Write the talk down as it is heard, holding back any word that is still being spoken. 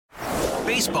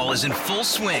Baseball is in full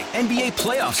swing. NBA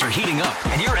playoffs are heating up,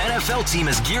 and your NFL team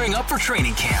is gearing up for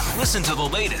training camp. Listen to the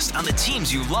latest on the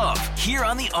teams you love here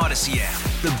on the Odyssey app.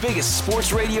 The biggest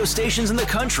sports radio stations in the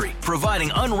country,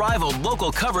 providing unrivaled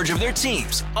local coverage of their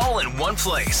teams, all in one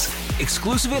place.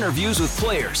 Exclusive interviews with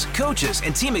players, coaches,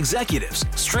 and team executives,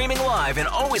 streaming live and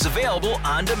always available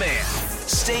on demand.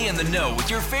 Stay in the know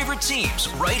with your favorite teams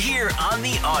right here on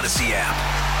the Odyssey app.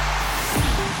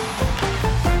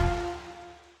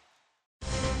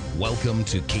 Welcome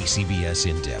to KCBS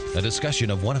In Depth, a discussion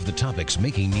of one of the topics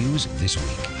making news this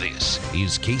week. This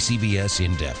is KCBS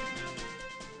In Depth.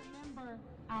 Remember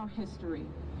our history,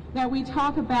 that we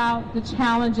talk about the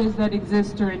challenges that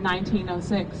exist during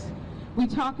 1906. We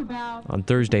talk about... On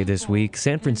Thursday this week,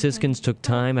 San Franciscans took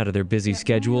time out of their busy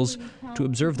schedules to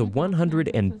observe the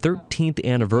 113th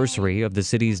anniversary of the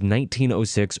city's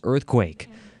 1906 earthquake,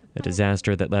 a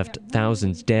disaster that left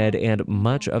thousands dead and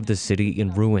much of the city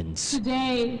in ruins.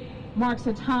 Today marks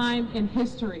a time in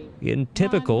history. In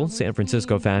typical San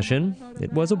Francisco fashion,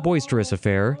 it was a boisterous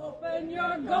affair,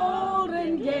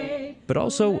 but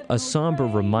also a somber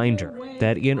reminder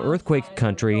that in earthquake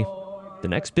country, the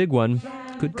next big one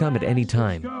could come at any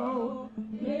time.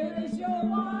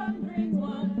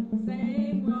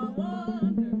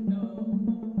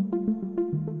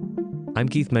 I'm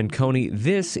Keith Menconi.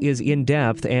 This is In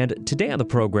Depth, and today on the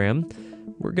program,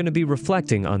 we're going to be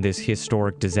reflecting on this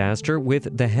historic disaster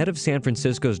with the head of San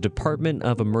Francisco's Department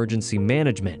of Emergency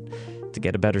Management to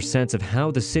get a better sense of how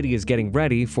the city is getting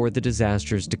ready for the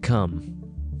disasters to come.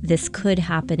 This could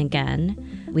happen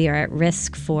again. We are at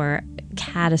risk for a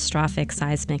catastrophic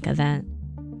seismic event.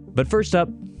 But first up,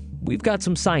 we've got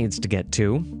some science to get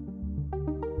to.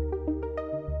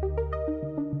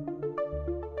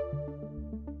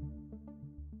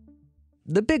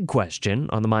 The big question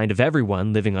on the mind of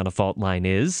everyone living on a fault line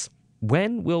is,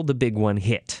 when will the big one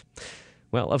hit?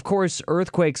 Well, of course,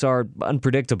 earthquakes are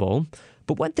unpredictable,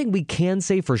 but one thing we can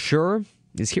say for sure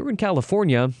is here in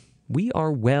California, we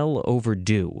are well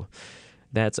overdue.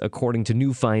 That's according to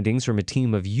new findings from a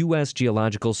team of U.S.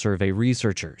 Geological Survey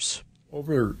researchers.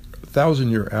 Over a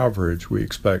 1,000-year average, we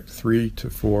expect 3 to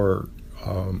 4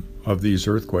 of these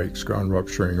earthquakes, ground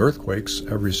rupturing earthquakes,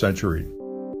 every century.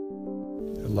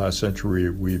 Last century,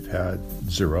 we've had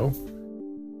 0.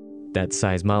 That's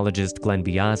seismologist Glenn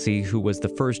Biasi, who was the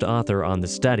first author on the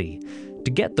study.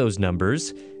 To get those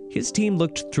numbers, his team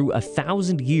looked through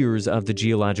 1,000 years of the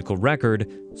geological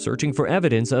record, searching for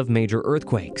evidence of major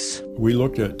earthquakes. We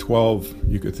looked at 12,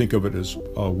 you could think of it as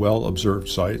well-observed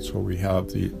sites where we have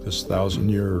this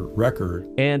 1,000-year record.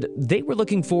 And they were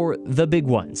looking for the big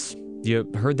ones.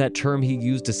 You heard that term he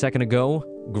used a second ago,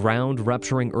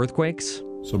 ground-rupturing earthquakes?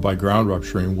 So by ground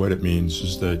rupturing, what it means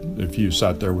is that if you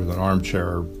sat there with an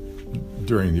armchair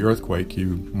during the earthquake,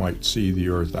 you might see the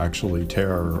earth actually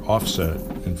tear or offset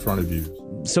in front of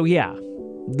you. So yeah,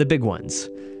 the big ones.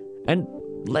 And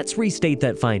let's restate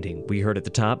that finding we heard at the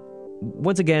top.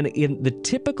 Once again, in the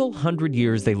typical 100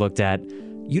 years they looked at,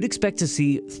 you'd expect to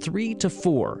see 3 to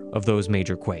 4 of those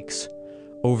major quakes.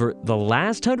 Over the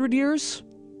last 100 years,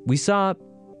 we saw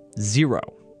 0.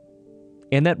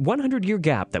 And that 100-year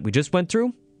gap that we just went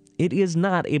through, it is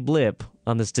not a blip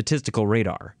on the statistical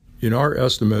radar. In our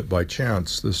estimate, by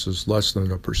chance, this is less than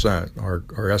 1%.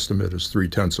 Our estimate is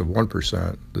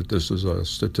 0.3%, that this is a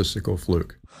statistical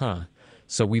fluke.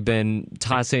 So we've been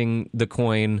tossing the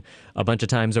coin a bunch of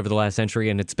times over the last century,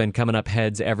 and it's been coming up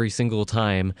heads every single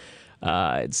time.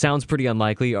 It sounds pretty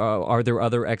unlikely. Are there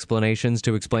other explanations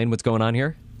to explain what's going on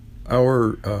here?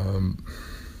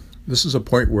 This is a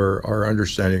point where our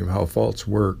understanding of how faults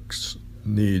works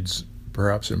needs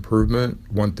perhaps improvement.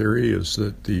 One theory is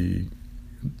that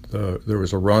there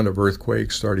was a run of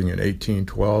earthquakes starting in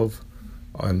 1812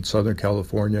 on Southern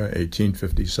California,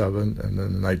 1857, and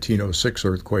then the 1906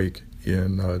 earthquake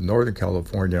in Northern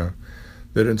California,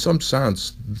 that in some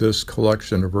sense this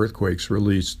collection of earthquakes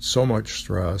released so much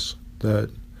stress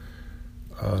that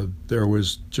there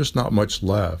was just not much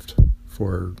left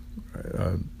for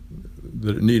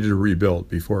that it needed to rebuild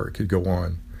before it could go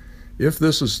on. If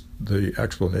this is the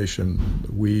explanation,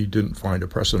 we didn't find a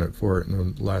precedent for it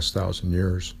in the last 1,000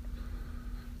 years.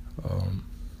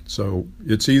 So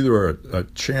it's either a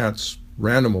chance,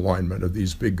 random alignment of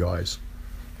these big guys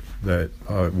that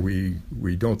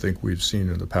we don't think we've seen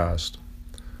in the past,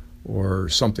 or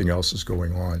something else is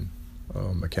going on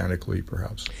mechanically,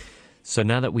 perhaps. So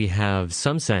now that we have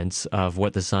some sense of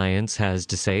what the science has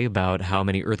to say about how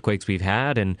many earthquakes we've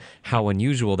had and how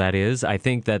unusual that is, I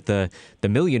think that the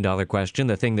million-dollar question,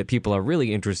 the thing that people are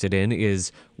really interested in,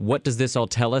 is what does this all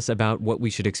tell us about what we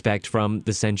should expect from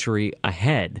the century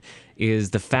ahead?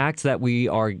 Is the fact that we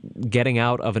are getting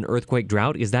out of an earthquake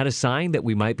drought, is that a sign that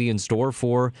we might be in store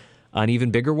for an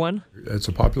even bigger one? It's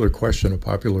a popular question, a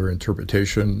popular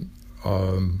interpretation.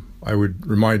 I would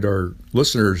remind our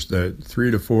listeners that 3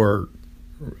 to 4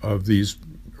 of these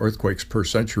earthquakes per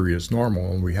century is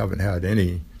normal, and we haven't had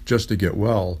any. Just to get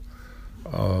well,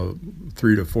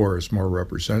 3 to 4 is more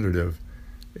representative,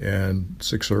 and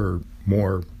 6 or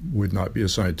more would not be a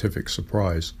scientific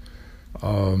surprise.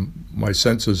 My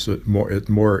sense is that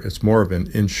it's more of an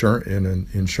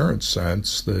insurance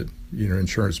sense, that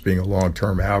insurance being a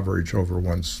long-term average over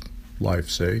one's life,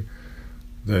 say,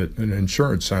 that in an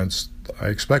insurance sense, I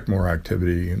expect more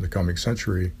activity in the coming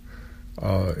century.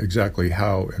 Exactly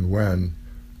how and when,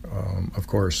 of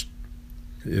course,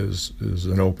 is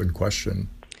an open question.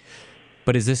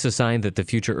 But is this a sign that the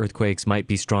future earthquakes might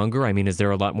be stronger? I mean, is there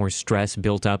a lot more stress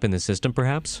built up in the system,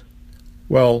 perhaps?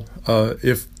 Well,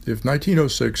 if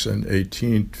 1906 and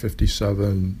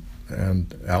 1857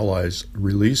 and allies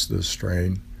released this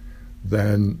strain,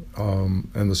 then,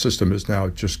 and the system is now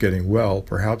just getting well,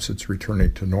 perhaps it's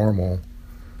returning to normal.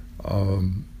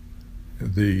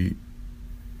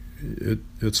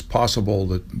 It's possible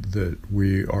that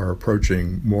we are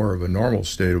approaching more of a normal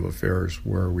state of affairs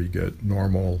where we get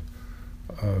normal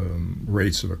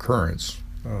rates of occurrence,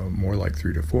 more like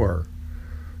 3 to 4.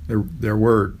 There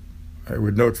were, I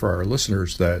would note for our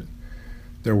listeners that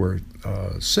there were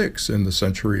 6 in the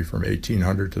century from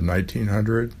 1800 to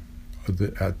 1900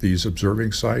 at these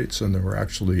observing sites, and there were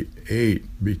actually 8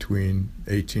 between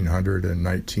 1800 and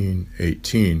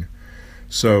 1918.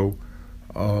 So,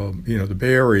 the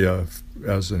Bay Area,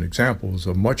 as an example, is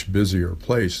a much busier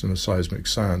place in a seismic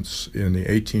sense in the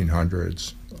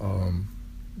 1800s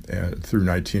and through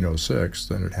 1906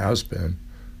 than it has been.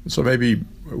 So maybe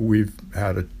we've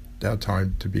had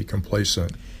time to be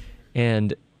complacent.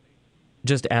 And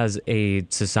just as a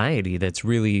society that's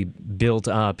really built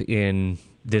up in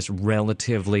this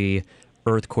relatively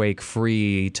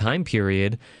earthquake-free time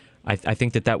period, I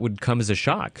think that would come as a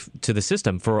shock to the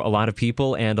system for a lot of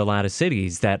people and a lot of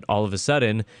cities, that all of a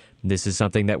sudden this is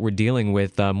something that we're dealing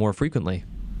with more frequently.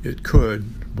 It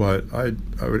could, but I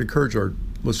would encourage our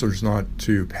listeners not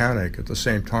to panic. At the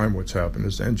same time, what's happened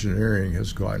is engineering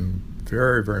has gotten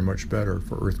very, very much better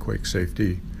for earthquake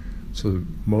safety. So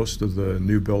most of the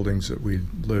new buildings that we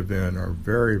live in are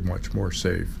very much more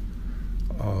safe.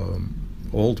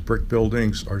 Old brick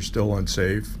buildings are still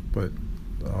unsafe, but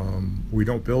we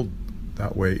don't build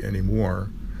that way anymore.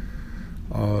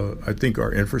 I think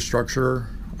our infrastructure,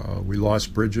 we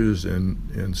lost bridges in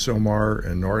Sylmar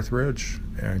and Northridge,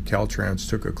 and Caltrans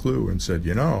took a clue and said,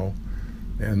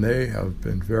 and they have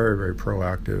been very, very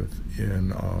proactive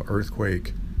in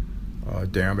earthquake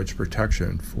damage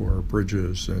protection for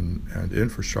bridges and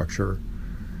infrastructure.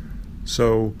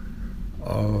 So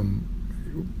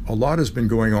a lot has been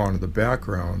going on in the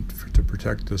background to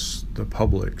protect the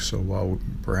public. So while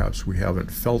perhaps we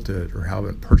haven't felt it or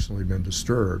haven't personally been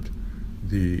disturbed,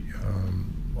 a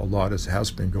lot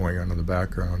has been going on in the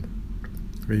background.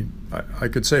 I mean, I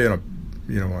could say on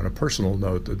a personal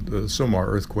note that the Sylmar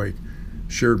earthquake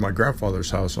sheared my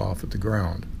grandfather's house off at the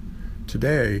ground.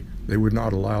 Today, they would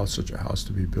not allow such a house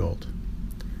to be built,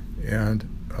 and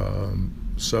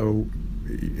so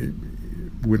it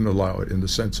wouldn't allow it in the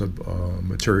sense of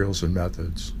materials and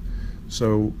methods.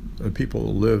 So the people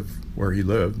who live where he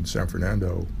lived in San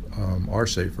Fernando are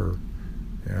safer,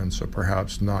 and so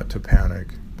perhaps not to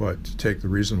panic, but to take the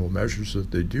reasonable measures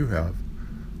that they do have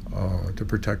to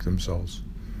protect themselves.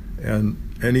 And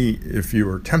if you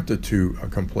are tempted to a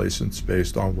complacence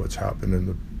based on what's happened in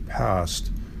the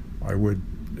past, I would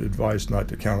advise not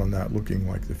to count on that looking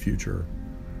like the future.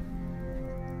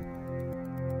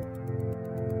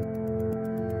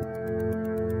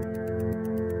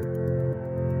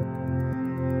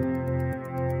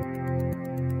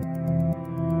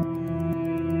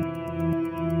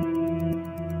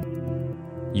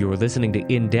 You're listening to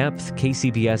In Depth,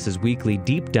 KCBS's weekly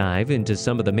deep dive into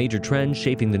some of the major trends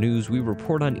shaping the news we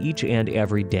report on each and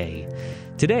every day.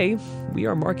 Today, we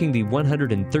are marking the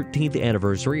 113th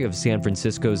anniversary of San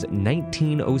Francisco's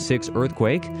 1906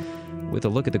 earthquake, with a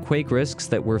look at the quake risks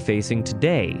that we're facing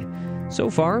today. So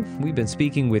far, we've been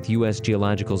speaking with U.S.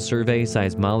 Geological Survey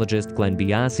seismologist Glenn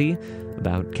Biasi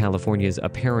about California's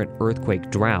apparent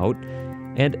earthquake drought.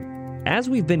 And as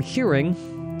we've been hearing,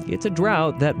 it's a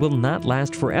drought that will not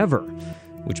last forever,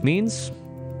 which means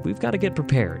we've got to get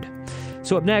prepared.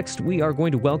 So up next, we are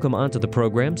going to welcome onto the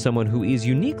program someone who is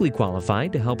uniquely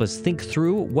qualified to help us think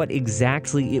through what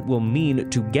exactly it will mean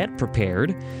to get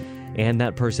prepared. And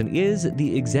that person is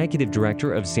the Executive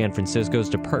Director of San Francisco's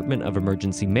Department of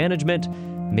Emergency Management,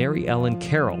 Mary Ellen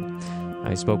Carroll.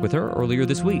 I spoke with her earlier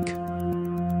this week.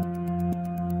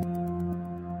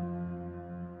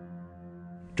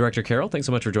 Director Carroll, thanks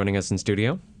so much for joining us in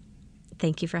studio.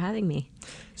 Thank you for having me.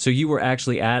 So you were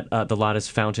actually at the Lotus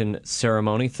Fountain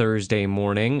ceremony Thursday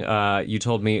morning. You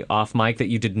told me off mic that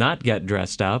you did not get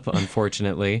dressed up,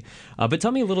 unfortunately. But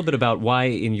tell me a little bit about why,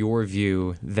 in your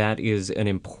view, that is an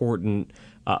important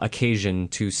occasion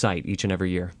to cite each and every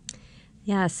year.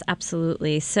 Yes,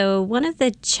 absolutely. So one of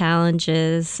the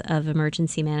challenges of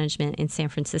emergency management in San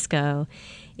Francisco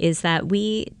is that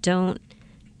we don't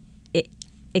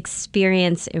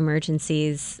experience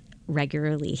emergencies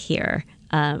regularly here,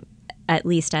 at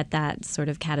least at that sort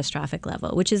of catastrophic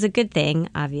level, which is a good thing,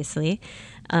 obviously.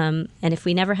 And if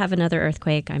we never have another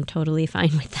earthquake, I'm totally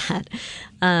fine with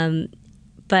that.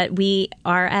 But we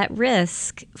are at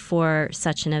risk for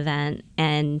such an event,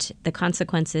 and the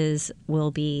consequences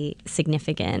will be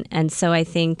significant. And so I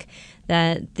think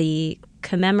that the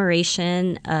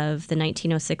commemoration of the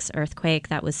 1906 earthquake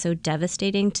that was so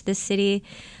devastating to the city,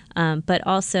 but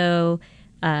also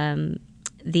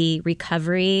the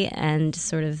recovery and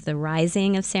sort of the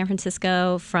rising of San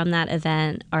Francisco from that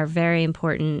event are very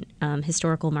important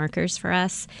historical markers for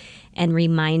us and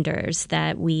reminders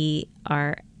that we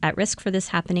are at risk for this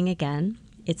happening again.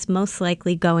 It's most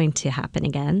likely going to happen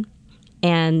again,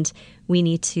 and we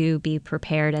need to be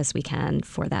prepared as we can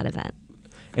for that event.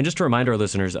 And just to remind our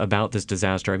listeners about this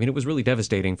disaster, I mean, it was really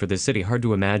devastating for this city. Hard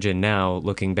to imagine now,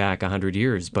 looking back 100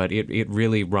 years, but it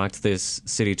really rocked this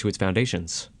city to its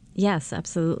foundations. Yes,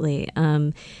 absolutely.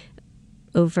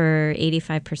 Over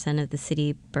 85% of the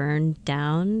city burned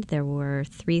down. There were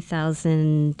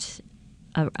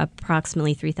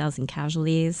approximately 3,000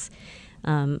 casualties.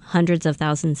 Hundreds of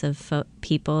thousands of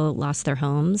people lost their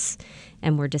homes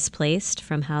and were displaced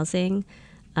from housing.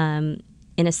 In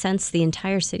a sense, the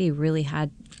entire city really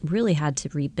had to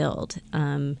rebuild.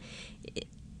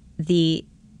 The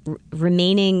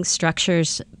remaining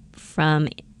structures from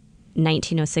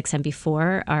 1906 and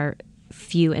before are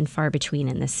few and far between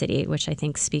in this city, which I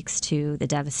think speaks to the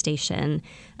devastation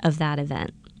of that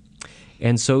event.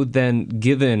 And so then,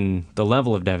 given the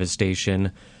level of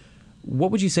devastation,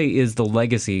 what would you say is the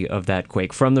legacy of that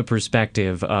quake from the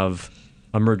perspective of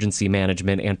emergency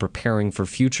management and preparing for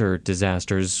future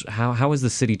disasters? How has the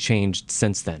city changed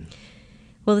since then?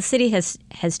 Well, the city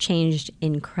has changed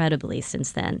incredibly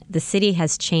since then. The city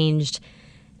has changed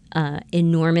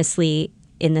enormously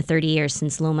in the 30 years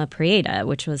since Loma Prieta,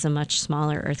 which was a much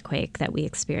smaller earthquake that we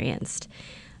experienced.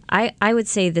 I would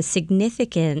say the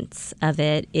significance of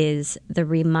it is the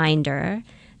reminder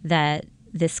that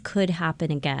this could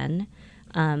happen again,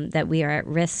 that we are at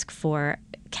risk for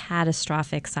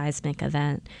catastrophic seismic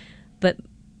event, but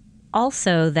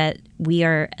also that we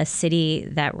are a city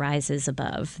that rises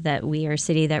above, that we are a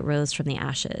city that rose from the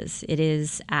ashes. It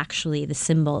is actually the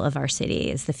symbol of our city,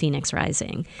 is the phoenix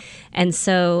rising. And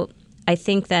so I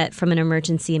think that from an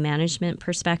emergency management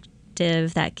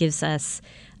perspective, that gives us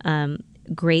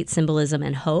great symbolism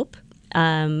and hope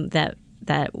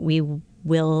that we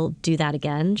will do that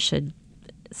again should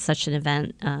such an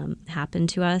event happen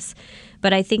to us.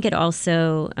 But I think it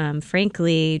also,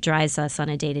 frankly, drives us on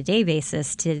a day-to-day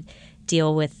basis to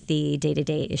deal with the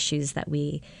day-to-day issues that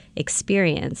we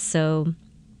experience. So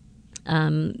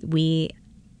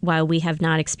while we have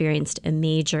not experienced a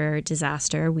major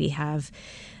disaster, we have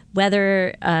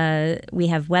weather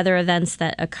events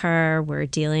that occur. We're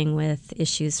dealing with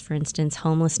issues, for instance,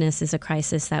 homelessness is a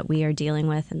crisis that we are dealing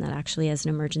with and that actually as an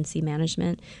emergency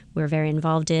management we're very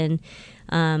involved in.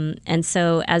 And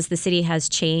so as the city has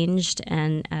changed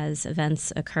and as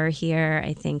events occur here,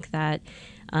 I think that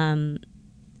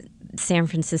San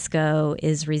Francisco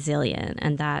is resilient,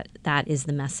 and that is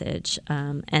the message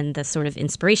and the sort of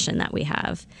inspiration that we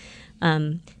have.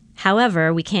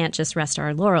 However, we can't just rest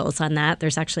our laurels on that.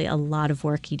 There's actually a lot of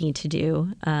work you need to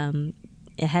do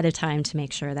ahead of time to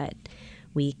make sure that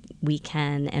we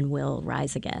can and will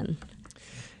rise again.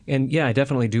 And yeah, I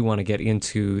definitely do want to get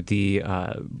into the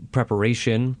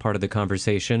preparation part of the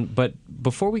conversation. But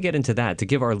before we get into that, to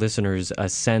give our listeners a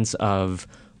sense of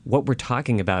what we're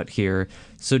talking about here.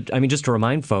 So, I mean, just to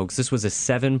remind folks, this was a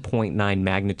 7.9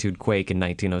 magnitude quake in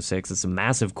 1906. It's a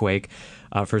massive quake.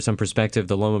 For some perspective,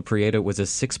 the Loma Prieta was a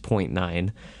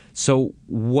 6.9. So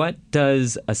what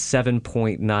does a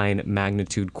 7.9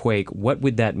 magnitude quake, what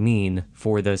would that mean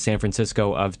for the San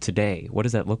Francisco of today? What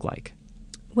does that look like?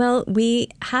 Well, we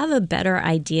have a better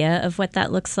idea of what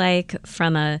that looks like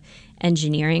from a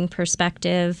engineering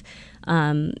perspective.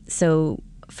 So,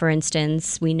 for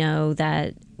instance, we know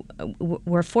that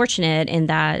we're fortunate in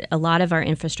that a lot of our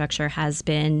infrastructure has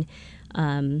been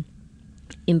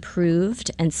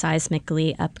improved and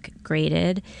seismically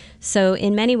upgraded. So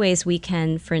in many ways, we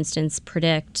can, for instance,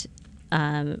 predict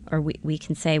or we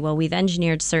can say, well, we've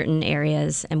engineered certain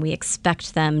areas and we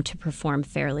expect them to perform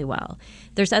fairly well.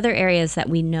 There's other areas that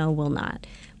we know will not.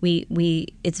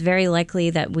 It's very likely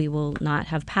that we will not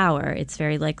have power. It's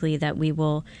very likely that we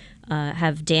will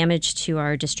have damage to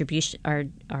our distribution,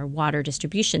 our water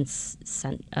distribution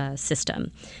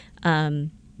system.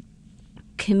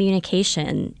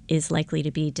 Communication is likely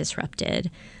to be disrupted.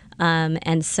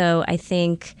 And so I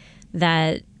think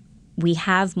that we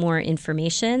have more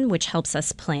information, which helps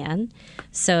us plan.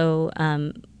 So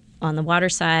on the water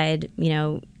side,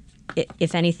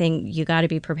 if anything, you got to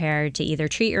be prepared to either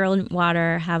treat your own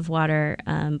water, have water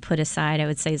put aside, I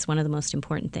would say is one of the most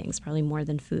important things, probably more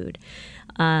than food.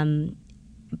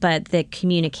 But the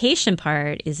communication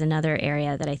part is another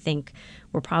area that I think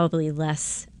we're probably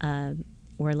less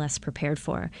prepared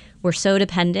for. We're so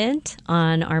dependent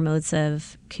on our modes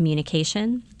of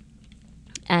communication,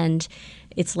 and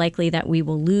it's likely that we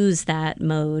will lose that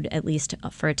mode, at least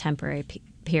for a temporary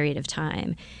period of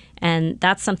time. And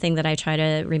that's something that I try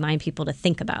to remind people to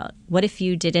think about. What if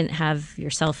you didn't have your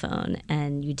cell phone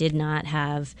and you did not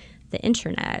have the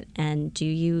internet? And do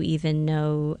you even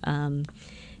know,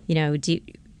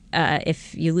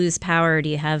 if you lose power, do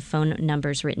you have phone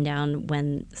numbers written down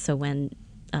when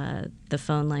the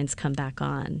phone lines come back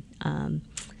on,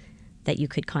 that you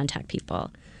could contact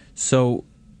people? So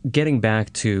getting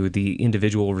back to the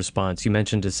individual response, you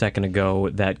mentioned a second ago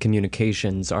that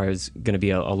communications is going to be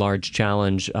a large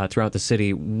challenge throughout the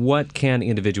city. What can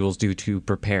individuals do to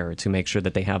prepare to make sure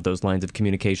that they have those lines of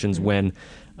communications when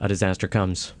a disaster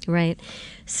comes? Right.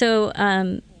 So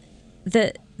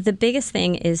the biggest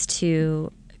thing is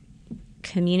to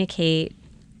communicate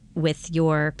with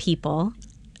your people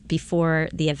before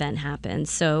the event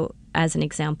happens. So as an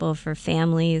example, for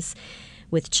families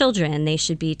with children, they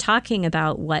should be talking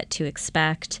about what to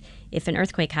expect if an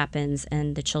earthquake happens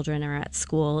and the children are at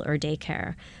school or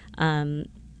daycare.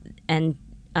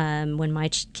 When my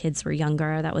kids were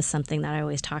younger, that was something that I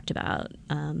always talked about.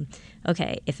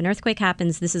 Okay, if an earthquake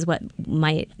happens, this is what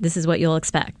you'll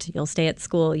expect. You'll stay at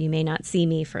school. You may not see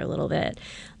me for a little bit.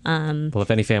 Well, if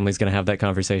any family's going to have that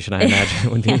conversation, I imagine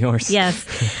it would be yours. Yes.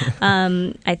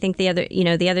 I think the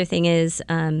other thing is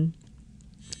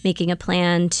making a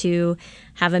plan to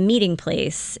have a meeting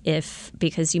place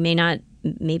because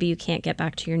maybe you can't get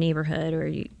back to your neighborhood,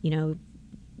 or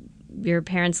your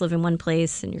parents live in one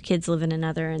place and your kids live in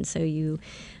another, and so you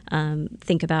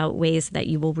think about ways that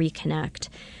you will reconnect.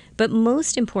 But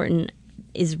most important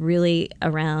is really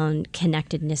around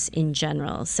connectedness in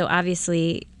general. So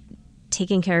obviously,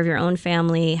 taking care of your own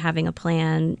family, having a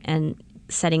plan, and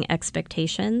setting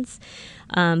expectations,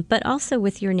 but also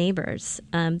with your neighbors.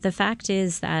 The fact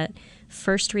is that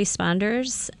first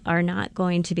responders are not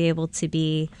going to be able to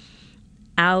be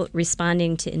out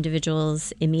responding to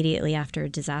individuals immediately after a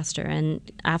disaster. And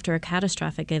after a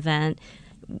catastrophic event,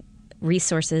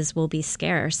 resources will be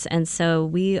scarce. And so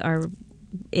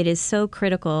it is so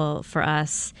critical for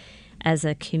us as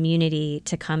a community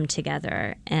to come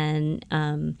together. And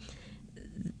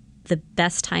the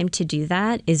best time to do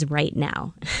that is right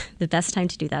now. The best time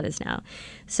to do that is now.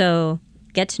 So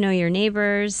get to know your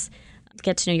neighbors,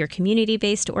 get to know your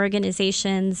community-based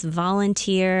organizations,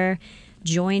 volunteer,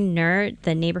 join NERT,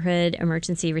 the Neighborhood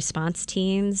Emergency Response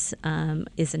Teams,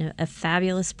 is a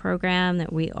fabulous program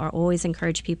that we always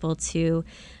encourage people to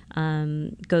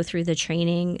go through the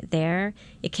training there.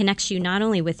 It connects you not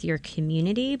only with your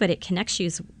community, but it connects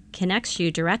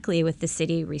you directly with the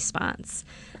city response.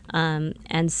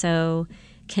 And so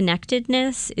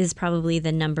connectedness is probably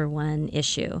the number one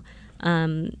issue.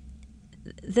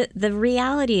 The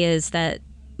reality is that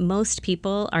most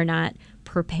people are not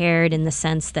prepared in the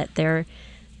sense that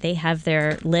they have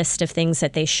their list of things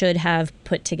that they should have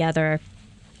put together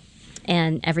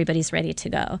and everybody's ready to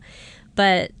go.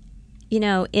 But,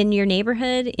 in your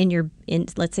neighborhood,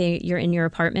 let's say you're in your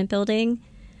apartment building,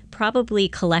 probably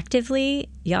collectively,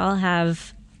 y'all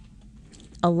have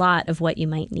a lot of what you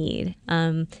might need.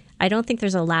 I don't think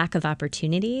there's a lack of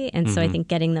opportunity, and so I think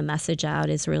getting the message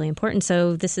out is really important.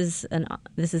 So this is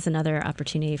another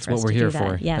opportunity for us to do that. That's what we're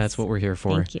here for. Yes. That's what we're here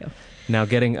for. Thank you. Now,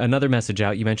 getting another message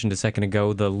out, you mentioned a second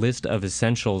ago the list of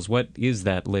essentials. What is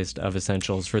that list of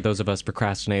essentials for those of us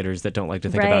procrastinators that don't like to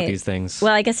think about these things?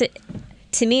 Well, I guess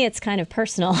to me it's kind of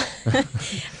personal,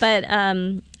 but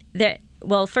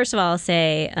well, first of all, I'll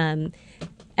say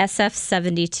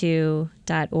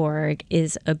sf72.org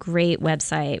is a great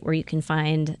website where you can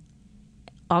find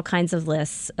all kinds of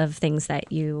lists of things that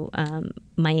you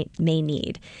may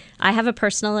need. I have a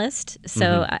personal list,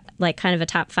 so like kind of a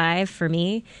top 5 for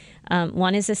me.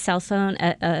 One is a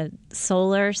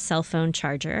solar cell phone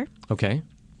charger. Okay.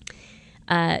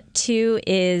 2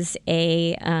 is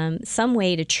some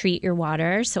way to treat your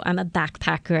water. So I'm a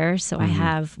backpacker, so I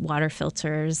have water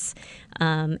filters,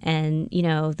 and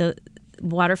the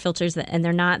water filters and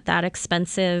they're not that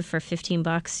expensive. For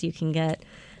 $15, you can get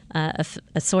a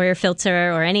Sawyer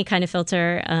filter or any kind of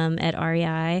filter at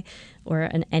REI or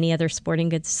any other sporting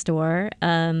goods store,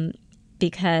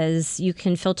 because you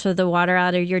can filter the water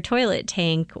out of your toilet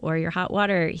tank or your hot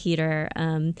water heater,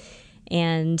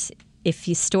 and if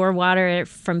you store water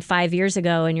from 5 years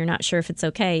ago and you're not sure if it's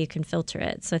okay, you can filter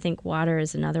it. So I think water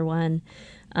is another one.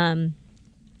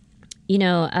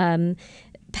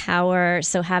 Power.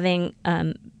 So having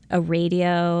a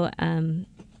radio.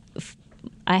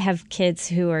 I have kids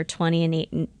who are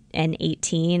 20 and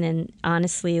 18, and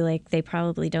honestly, like, they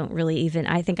probably don't really even.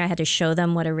 I think I had to show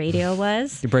them what a radio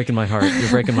was. You're breaking my heart. You're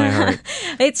breaking my heart.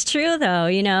 It's true,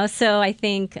 though, So I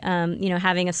think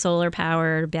having a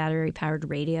solar-powered, battery-powered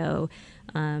radio,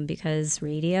 because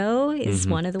radio is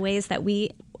one of the ways that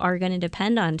we are going to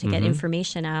depend on to get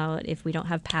information out. If we don't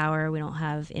have power, we don't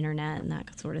have internet and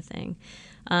that sort of thing.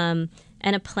 And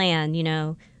a plan,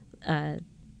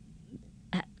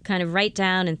 kind of write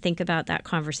down and think about that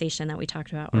conversation that we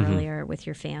talked about earlier with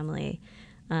your family.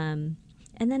 And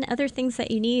then other things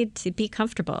that you need to be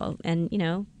comfortable. And,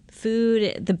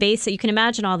 food, the basic, you can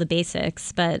imagine all the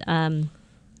basics, but... and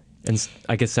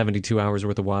I guess 72 hours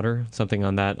worth of water, something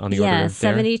on the order there? Yeah,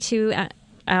 72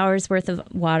 hours worth of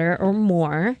water or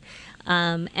more,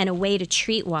 and a way to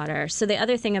treat water. So the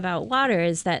other thing about water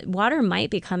is that water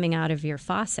might be coming out of your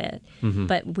faucet,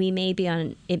 but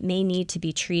it may need to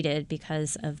be treated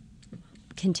because of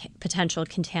potential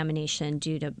contamination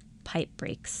due to pipe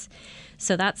breaks.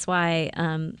 So that's why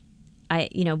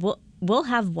we'll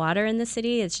have water in the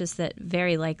city. It's just that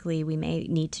very likely we may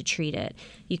need to treat it.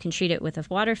 You can treat it with a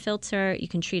water filter. You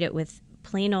can treat it with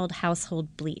plain old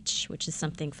household bleach, which is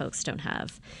something folks don't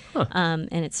have. And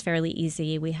it's fairly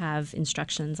easy. We have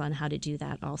instructions on how to do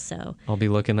that also. I'll be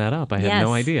looking that up. I had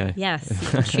no idea. Yes, you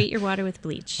can treat your water with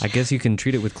bleach. I guess you can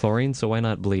treat it with chlorine, so why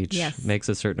not bleach? Yes. Makes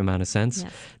a certain amount of sense.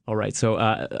 Yes. All right, so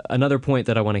another point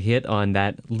that I want to hit on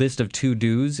that list of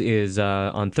to-dos is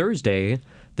on Thursday,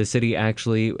 the city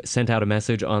actually sent out a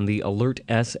message on the Alert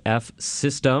SF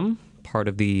system, part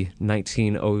of the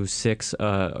 1906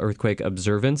 earthquake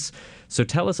observance. So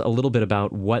tell us a little bit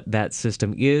about what that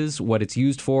system is, what it's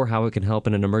used for, how it can help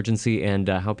in an emergency, and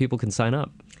how people can sign up.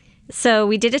 So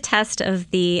we did a test of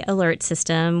the alert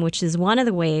system, which is one of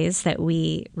the ways that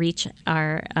we reach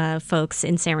our folks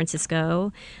in San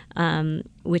Francisco,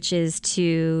 which is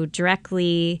to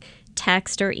directly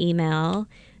text or email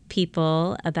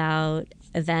people about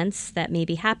events that may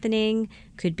be happening.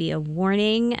 Could be a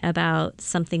warning about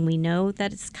something we know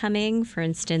that is coming. For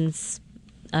instance,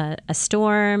 a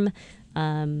storm,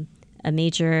 a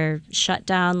major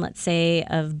shutdown, let's say,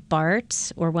 of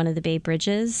BART or one of the Bay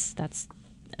Bridges. That's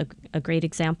a great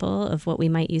example of what we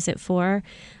might use it for.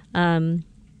 And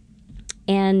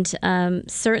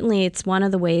certainly it's one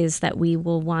of the ways that we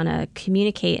will want to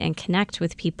communicate and connect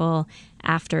with people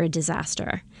after a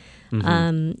disaster.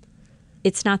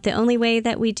 It's not the only way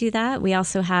that we do that. We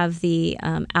also have the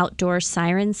outdoor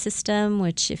siren system,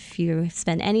 which if you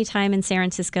spend any time in San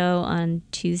Francisco on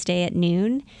Tuesday at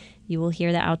noon, you will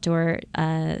hear the outdoor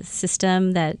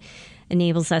system that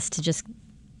enables us to just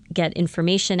get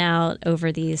information out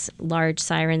over these large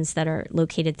sirens that are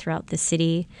located throughout the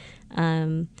city.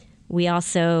 We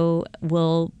also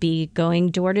will be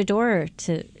going door to door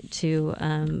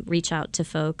to reach out to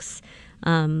folks.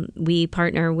 We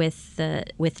partner with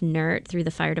NERT through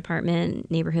the fire department,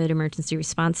 neighborhood emergency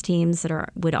response teams that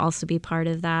would also be part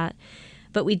of that.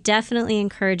 But we definitely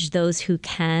encourage those who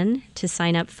can to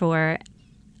sign up for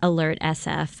Alert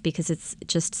SF because it's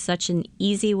just such an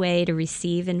easy way to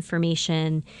receive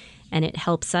information, and it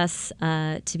helps us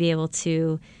to be able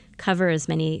to cover as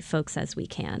many folks as we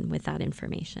can with that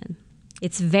information.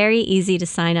 It's very easy to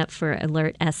sign up for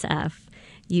Alert SF.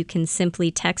 You can simply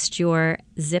text your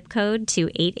zip code to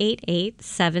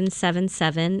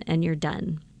 888-777 and you're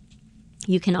done.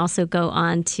 You can also go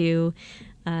on to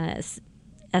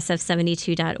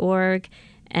sf72.org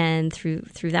and through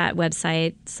that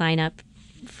website sign up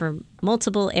for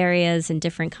multiple areas and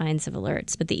different kinds of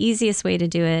alerts. But the easiest way to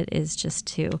do it is just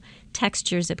to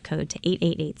text your zip code to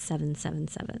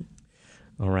 888-777.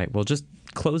 All right. Well, just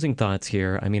closing thoughts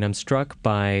here. I mean, I'm struck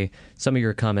by some of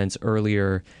your comments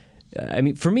earlier. I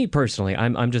mean, for me personally,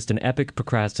 I'm just an epic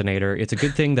procrastinator. It's a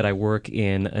good thing that I work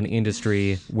in an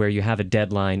industry where you have a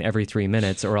deadline every 3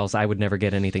 minutes, or else I would never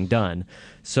get anything done.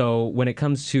 So when it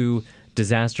comes to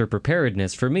disaster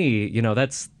preparedness, for me,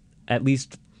 that's at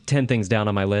least 10 things down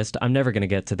on my list. I'm never going to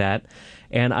get to that.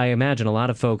 And I imagine a lot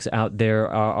of folks out there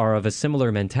are of a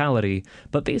similar mentality.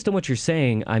 But based on what you're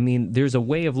saying, I mean, there's a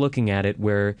way of looking at it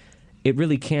where it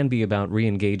really can be about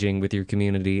re-engaging with your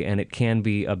community, and it can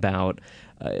be about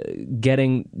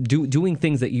doing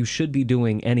things that you should be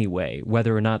doing anyway,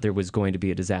 whether or not there was going to be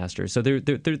a disaster. So there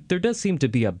does seem to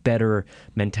be a better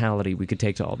mentality we could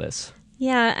take to all this.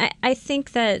 Yeah, I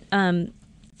think that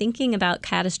thinking about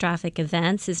catastrophic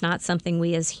events is not something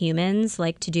we as humans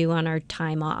like to do on our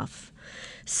time off.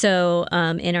 So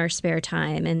in our spare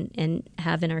time and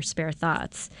have in our spare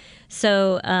thoughts.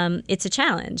 So it's a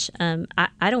challenge.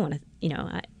 I don't want to,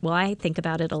 I think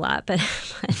about it a lot, but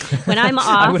when I'm off,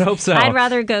 I would hope so. I'd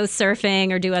rather go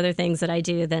surfing or do other things that I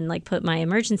do than like put my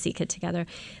emergency kit together.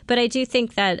 But I do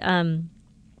think that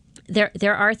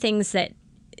there are things that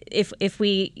if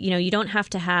we, you don't have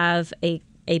to have a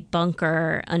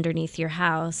bunker underneath your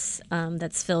house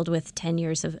that's filled with 10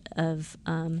 years of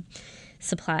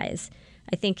supplies.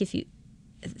 I think if you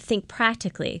think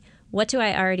practically, what do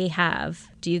I already have?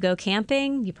 Do you go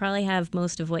camping? You probably have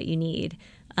most of what you need.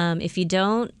 If you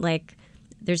don't,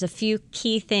 there's a few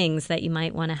key things that you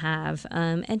might want to have,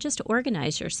 and just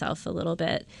organize yourself a little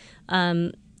bit.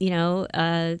 That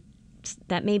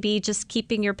may be just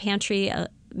keeping your pantry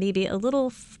maybe a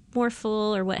little more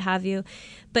full or what have you.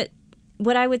 But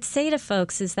what I would say to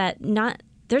folks is that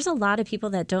there's a lot of people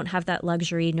that don't have that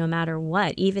luxury no matter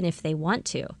what, even if they want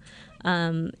to.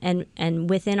 And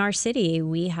within our city,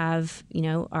 we have,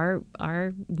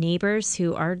 our neighbors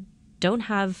who don't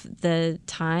have the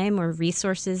time or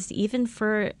resources even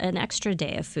for an extra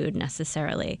day of food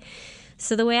necessarily.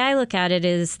 So the way I look at it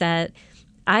is that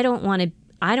I don't want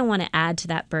to add to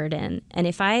that burden. And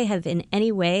if I have in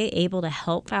any way able to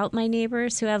help out my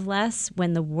neighbors who have less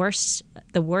when the worst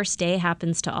day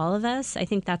happens to all of us, I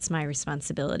think that's my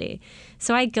responsibility.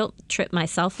 So I guilt trip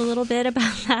myself a little bit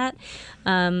about that.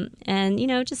 And,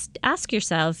 just ask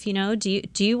yourself, do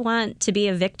you want to be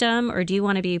a victim, or do you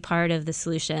want to be part of the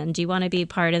solution? Do you want to be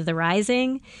part of the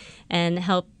rising and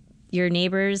help your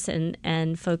neighbors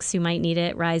and folks who might need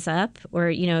it rise up?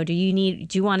 Or, do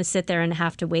you want to sit there and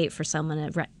have to wait for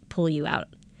someone to pull you out?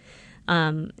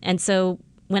 And so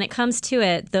when it comes to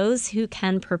it, those who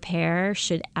can prepare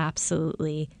should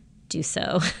absolutely do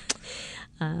so.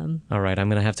 All right, I'm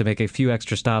going to have to make a few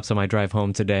extra stops on my drive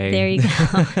home today. There you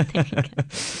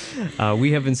go.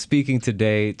 We have been speaking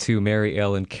today to Mary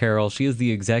Ellen Carroll. She is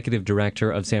the Executive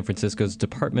Director of San Francisco's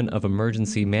Department of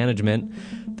Emergency Management.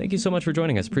 Thank you so much for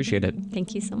joining us. Appreciate it.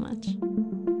 Thank you so much.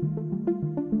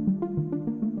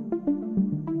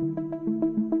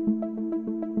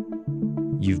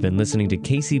 You've been listening to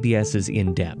KCBS's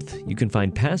In Depth. You can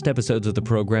find past episodes of the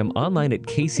program online at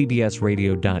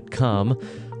kcbsradio.com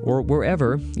or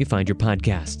wherever you find your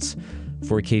podcasts.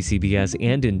 For KCBS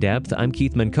and In Depth, I'm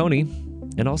Keith Manconi,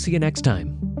 and I'll see you next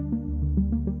time.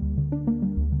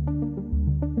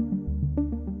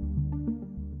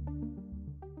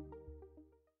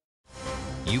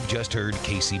 You've just heard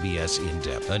KCBS In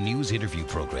Depth, a news interview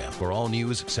program for All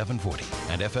News 740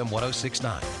 and FM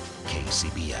 106.9,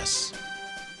 KCBS.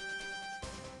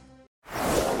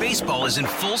 Baseball is in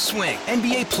full swing.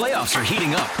 NBA playoffs are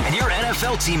heating up, and your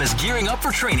NFL team is gearing up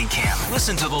for training camp.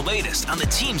 Listen to the latest on the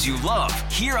teams you love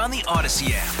here on the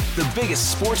Odyssey app. The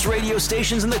biggest sports radio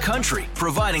stations in the country,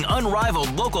 providing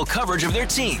unrivaled local coverage of their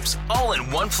teams, all in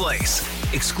one place.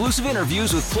 Exclusive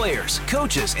interviews with players,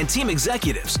 coaches, and team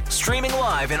executives, streaming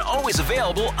live and always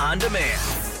available on demand.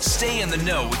 Stay in the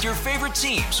know with your favorite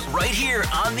teams right here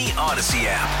on the Odyssey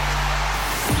app.